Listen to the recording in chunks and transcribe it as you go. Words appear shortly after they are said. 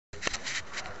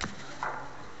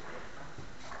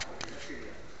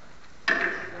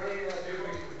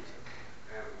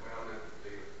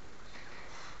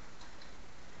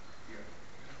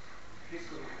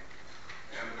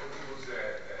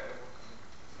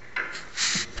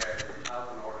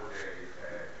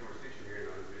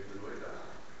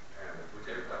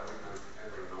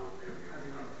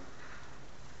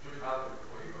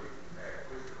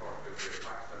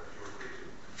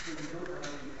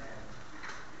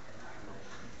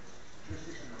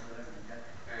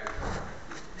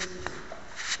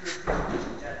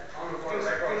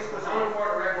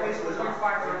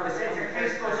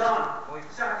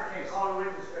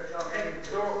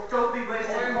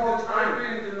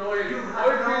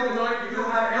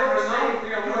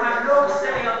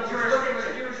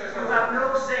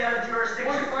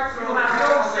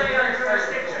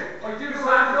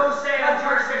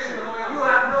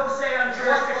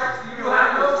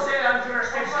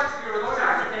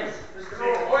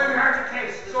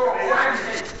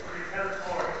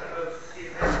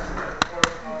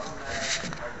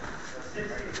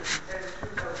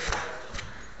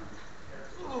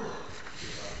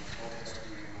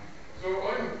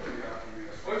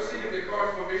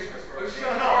commissioners first.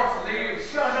 Shut up! Leave.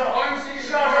 Shut up! I'm seeking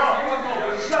Shut up!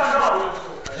 Shut up!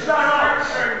 Shut up!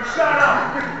 Shut up!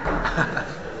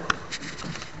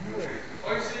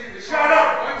 I'm seeking the Shut up!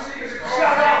 I'm seeking the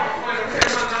Shut up!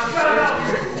 Shut up!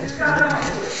 Shut up!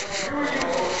 Who are you?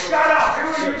 Shut up!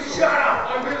 Shut up!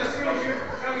 I will as soon as you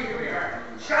tell me who you are.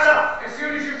 Shut up! As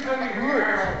soon as you tell me who you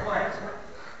are.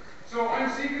 So I'm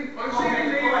seeking leave. Go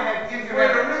ahead, give your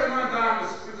Whether evidence. written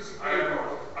mandamus with the Supreme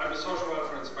Court. I'm a social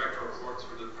welfare inspector who works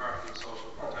for the Department of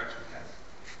Social Protection.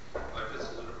 I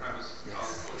visited the premises on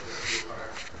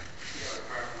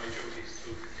part of my duties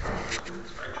to carry out the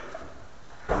inspection.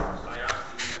 I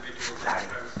asked the individuals on the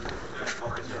premises to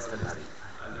identify themselves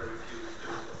and they refused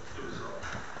to do so.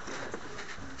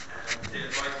 They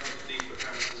advised me to leave the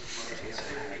premises from my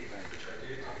safety, which I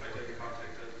did. I then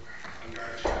contacted a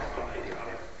guard chef on a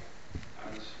colleague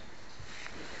and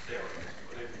they were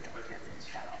put in my difference.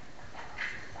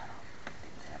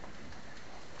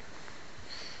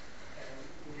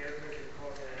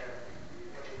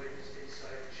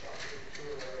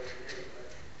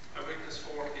 I witnessed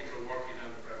 4 people working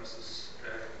on the premises.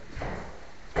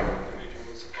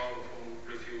 Individuals, all of whom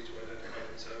refused to identify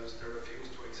themselves. They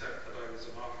refused to accept that I was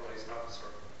an authorised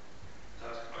officer,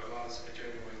 that I was a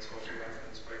genuine social welfare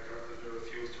inspector, that they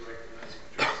refused to recognise my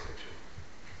jurisdiction.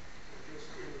 Just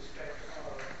in respect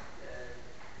of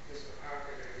Mr.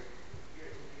 Parker, you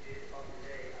did on the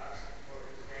day ask for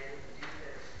his name and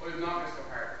details. I'm not Mr.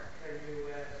 Parker. Can you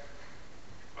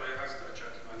I asked that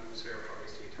gentleman who was here for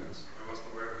his details. I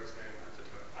wasn't aware of his name at the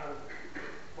time. and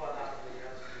what happened when you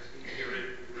asked for his He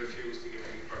details? refused to give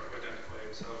me or to identify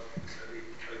himself. He said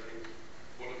I think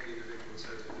one of the individuals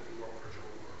said he didn't work for Joe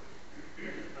Moore.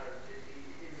 And did he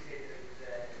indicate that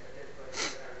he was identified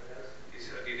as anyone else? He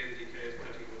said he didn't indicate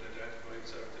that he would identify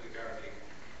himself to the guard league.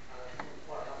 And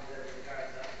what happened then in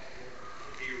regards to that?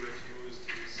 He refused.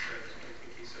 He said, I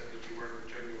think he said that you weren't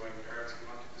genuine guards. He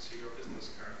wanted to see your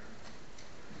business card.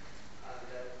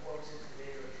 And what was his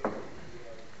demeanour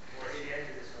during the end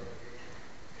of this conversation?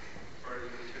 Very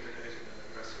intimidating and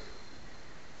aggressive.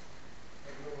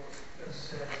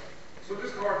 So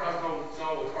this court has no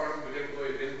authority within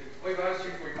liability. I've asked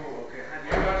you for you. Okay,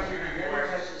 I've asked you who you are.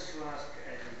 questions to ask?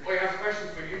 I have questions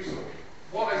for you, so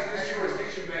what is this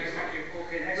jurisdiction based on you?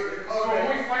 Okay, next. So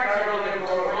my facts are on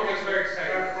this very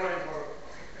side.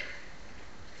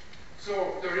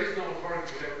 So there is no authority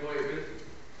without liability.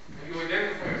 And you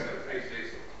identify yourself as say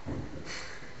so.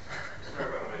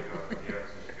 Start by my God, the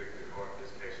answer to give the court in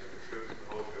this case of the truth, the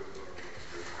whole truth, and the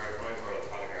truth. Hard point for the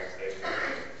Polygar station.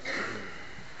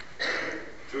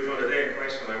 Judge, on the day in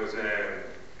question, I was on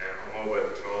mobile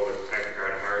patrol with Detective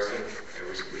Garda Harrison.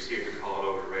 We received a call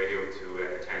over the radio to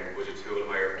attend budget tool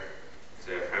hire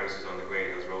at premises on the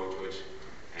Greenhouse Road, Judge.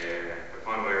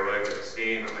 Upon my arrival at the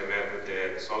scene, I met with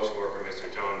the social worker,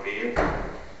 Mr. John Beanie.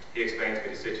 He explained to me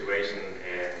the situation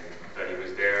that he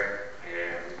was there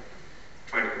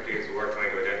trying to complete his work, trying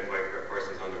to identify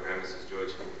persons on the premises,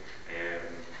 Judge.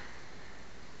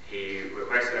 He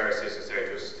requested our assistance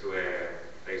there just to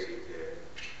basically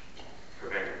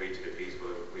prevent a breach of the peace,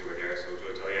 but we were there. So,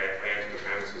 Judge, I entered the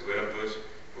premises with him, Judge.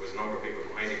 There was a number of people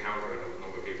behind the counter and there was a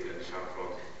number of people in the shop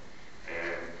front.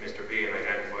 Mr. Bean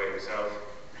identified himself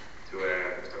to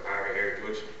Mr. Parker here,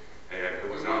 Judge,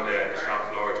 who was on the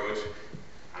shop floor, Judge,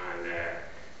 and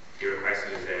he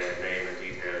requested his name and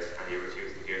details and he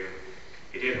refused to give them.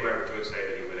 He did, however, Judge, say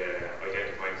that he would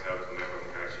identify himself to a member of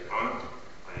the Garda Síochána.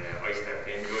 I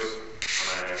stepped in, Judge,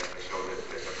 and I showed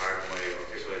Mr. Parker my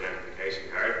official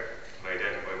identification card and I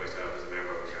identified myself as a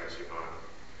member of the Garda Síochána.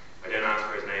 I then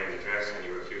asked for his name and address and he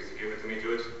refused to give it to me,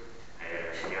 Judge.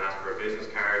 He asked for a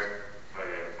business card. I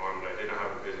informed him that I didn't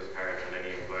have a business card and then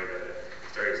he implied that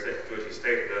he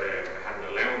stated that I had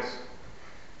an allowance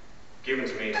given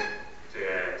to me to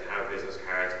have business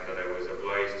cards and that I was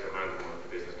obliged to hand him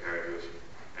the business card, Judge.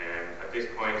 At this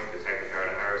point, Detective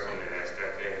Garda Harrison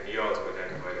stepped in and he also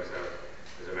identified himself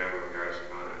as a member of the Garda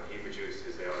Síochána and he produced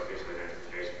his official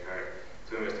identification card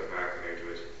to Mr. Parker here,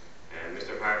 Judge.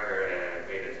 Mr. Parker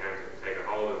made an attempt to take a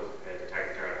hold of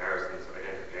Detective Garda Harrison's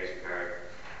identification card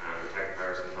and Detective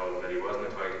Harrison told him that he wasn't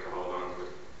entitled to hold on to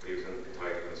it, but he was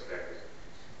entitled to inspect it.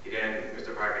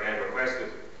 Mr. Parker then requested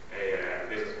a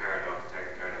business card off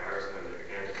Detective Garda Harrison and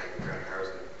again Detective Garda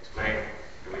Harrison explained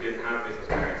that we didn't have business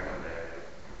cards and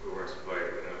we weren't supplied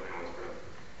with an allowance for them.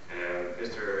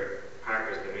 Mr.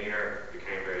 Parker's demeanour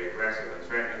became very aggressive and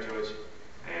threatening, Judge.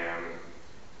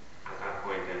 At that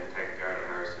point then Detective Garda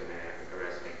Harrison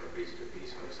arrested him for breach of the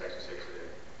peace under Section 6 of the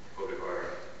Public Order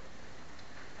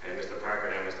Act. Mr. Parker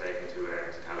then was taken to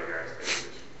Tallygar Station.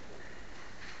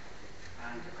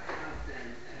 And I have then,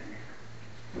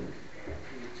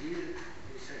 can you deal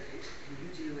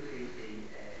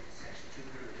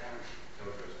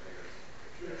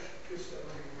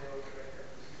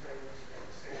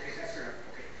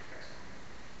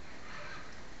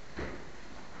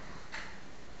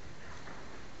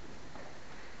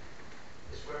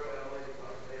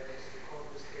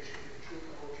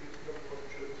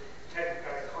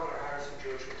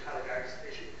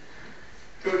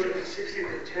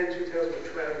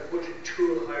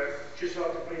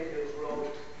off Green Hills Road,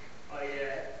 I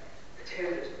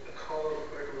attended a call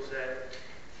where there was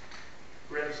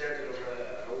a representative,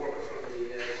 a worker from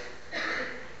the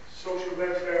social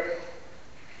welfare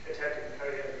attempting to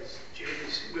carry out his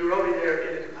duties. We were only there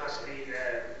in the capacity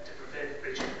to prevent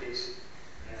breach of peace.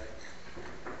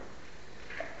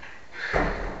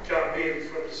 John Beanie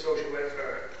from the social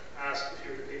welfare asked a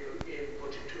few of the people in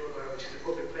Budget 209, which is a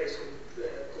public place on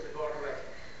public order act,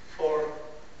 for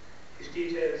his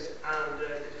details, and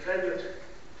the defendant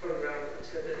turned around and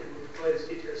said that he would provide his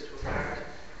details to a guard.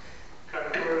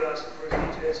 Captain Murray asked him for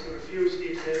his details, he refused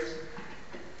details.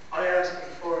 I asked him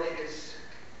for his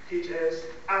details,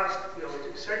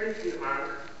 certainly to the man,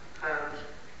 and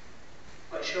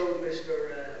I showed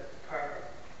Mr. Parker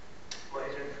my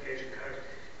identification card.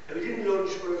 And we didn't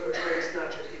lunge for trying to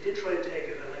snatch it. He did try and take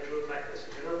it, and I drew it back and I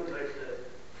said, you're not entitled to it.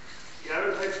 You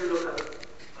are entitled to look at it.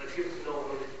 I'll give it to no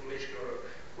one, the commissioner or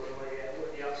one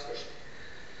of the officers.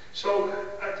 So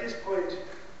at this point,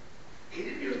 he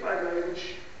didn't use bad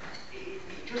language. He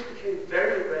just became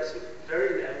very aggressive,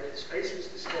 very loud. His face was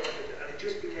distorted, and it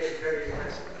just became very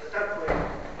aggressive. And at that point,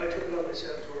 I took it on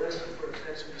myself to arrest him for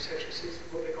offence under Section 6 of the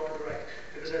Public Order Act,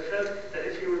 because I felt that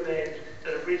if he remained,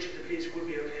 that a breach of the peace would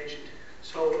be occasioned.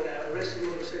 So arrested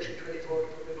him under Section 24 of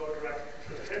the Public Order Act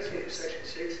for offence under Section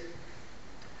 6.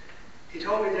 He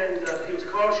told me then that he was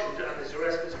cautioned, and his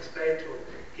arrest was explained to him.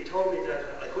 He told me that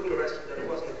I couldn't arrest him, that it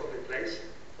wasn't a public place.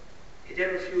 He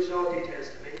then refused all details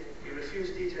to me. He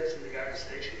refused details in the guard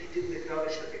station. He didn't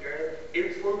acknowledge that the guard,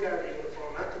 in full guard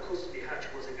uniform at the custody hatch,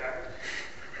 was a guard.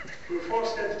 We were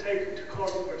forced then to take him to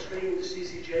court number 3 in the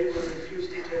CCJ, where he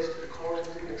refused details to the court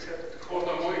and didn't accept that the court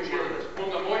was legitimate.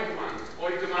 Under my demand to be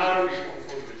put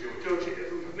before the judge. Judge,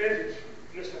 if we permitted,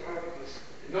 Mr. Parker was...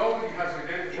 Nobody has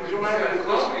identified He was remanded in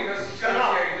custody. Nobody has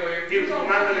substantiated. He was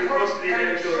remanded in custody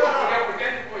then, Judge.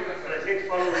 And I think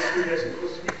following 2 days in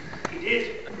custody, he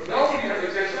did. nobody has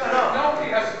identified.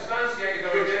 Nobody has substantiated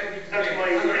their identity. That's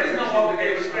why And there is no in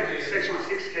obligation respect to the Section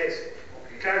 6 case.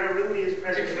 Cardinal Rooney is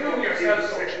present. Including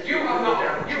yourself, you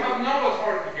have no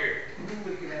authority here.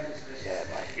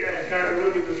 Yeah, Cardinal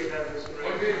Rooney will give evidence.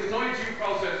 I've been denied due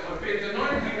process. I've been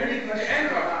denied the ability to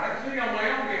enter actually on my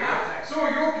own behalf. So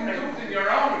you're conducting your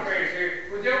own affairs here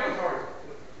without authority.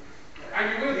 And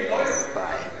you will be liable.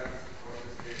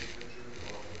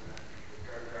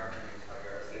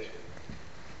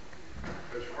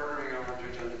 Judge, ordering on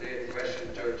Judge on the day in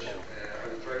question, Judge, I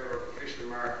was driver of official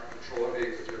marked patrol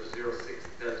vehicle, Judge 06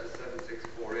 Delta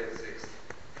 76486.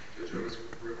 Judge, I was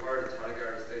required at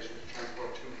Tallygarda Station to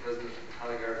transport 2 prisoners from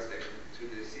Tallygarda Station to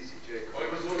the CCJ